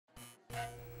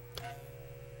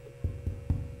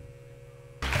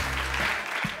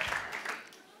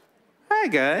Hi,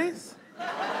 guys.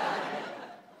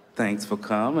 Thanks for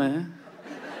coming.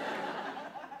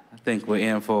 I think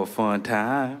we're in for a fun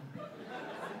time.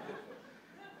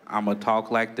 I'm gonna talk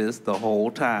like this the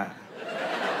whole time.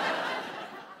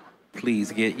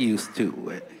 Please get used to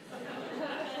it.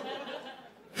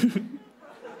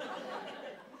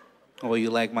 Oh, you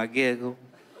like my giggle?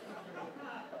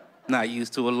 Not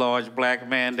used to a large black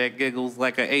man that giggles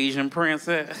like an Asian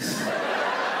princess?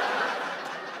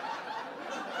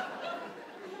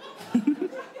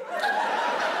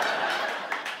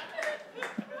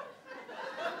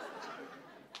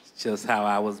 It's just how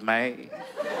I was made.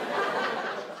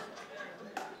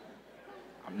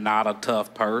 I'm not a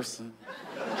tough person.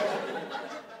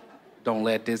 Don't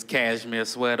let this cashmere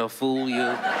sweater fool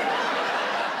you.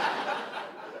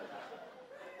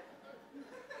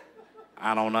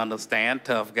 I don't understand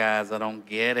tough guys. I don't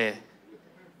get it.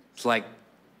 It's like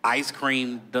ice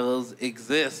cream does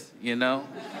exist, you know?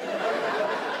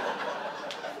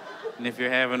 And if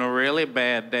you're having a really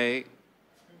bad day,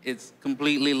 it's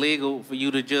completely legal for you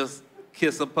to just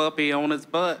kiss a puppy on its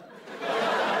butt.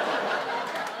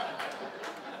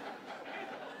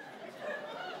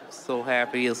 So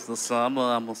happy it's the summer.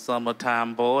 I'm a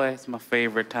summertime boy. It's my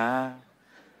favorite time.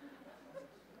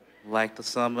 Like the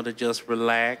summer to just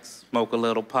relax, smoke a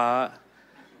little pot.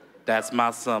 That's my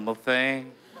summer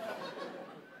thing.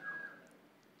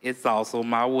 It's also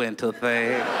my winter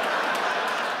thing.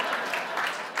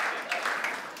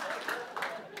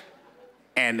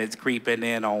 And it's creeping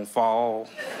in on fall.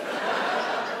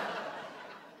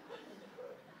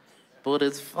 But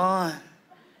it's fun.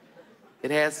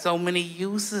 It has so many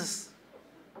uses.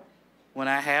 When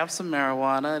I have some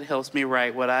marijuana, it helps me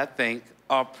write what I think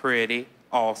are pretty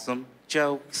awesome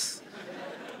jokes.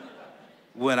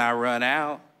 When I run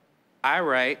out, I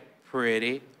write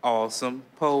pretty awesome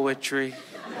poetry.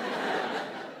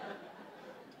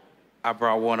 I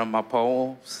brought one of my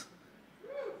poems.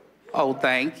 Oh,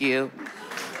 thank you.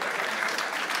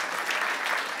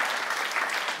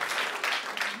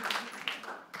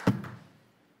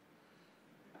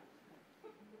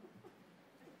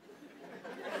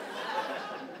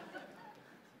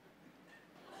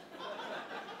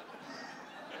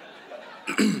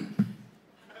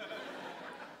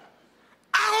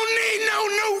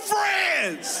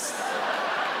 Friends!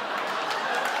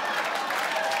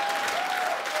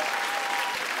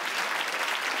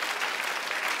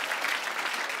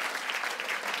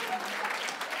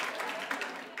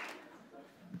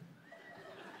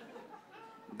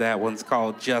 That one's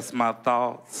called Just My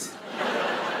Thoughts.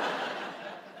 I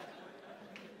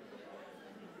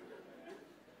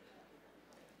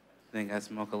think I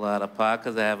smoke a lot of pot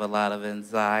because I have a lot of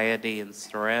anxiety and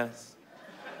stress.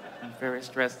 I'm very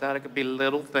stressed out. It could be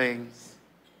little things.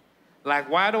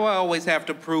 Like, why do I always have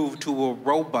to prove to a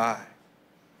robot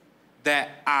that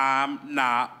I'm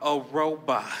not a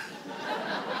robot?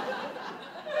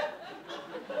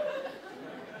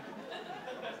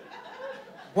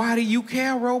 Why do you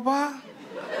care, robot?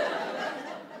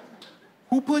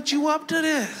 Who put you up to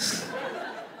this?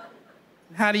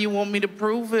 How do you want me to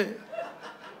prove it?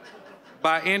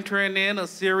 By entering in a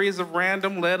series of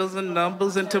random letters and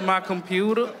numbers into my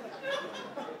computer?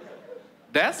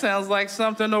 That sounds like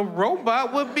something a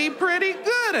robot would be pretty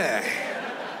good at.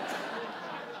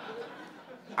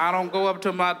 I don't go up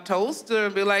to my toaster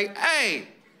and be like, hey,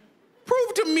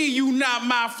 prove to me you not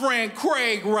my friend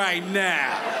Craig right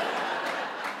now.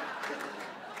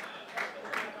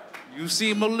 You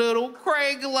seem a little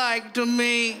Craig-like to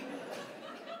me.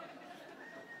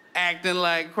 Acting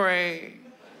like Craig.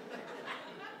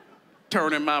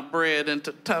 Turning my bread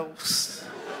into toast.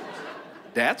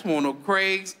 That's one of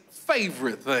Craig's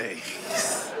favorite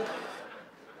things.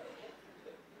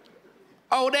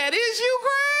 Oh, that is you,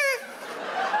 Craig?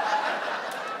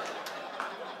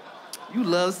 You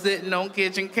love sitting on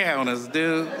kitchen counters,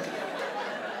 dude.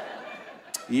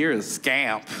 You're a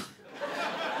scamp.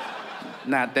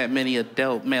 Not that many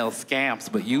adult male scamps,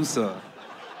 but you, sir,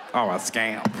 are a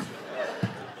scamp.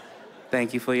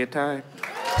 Thank you for your time.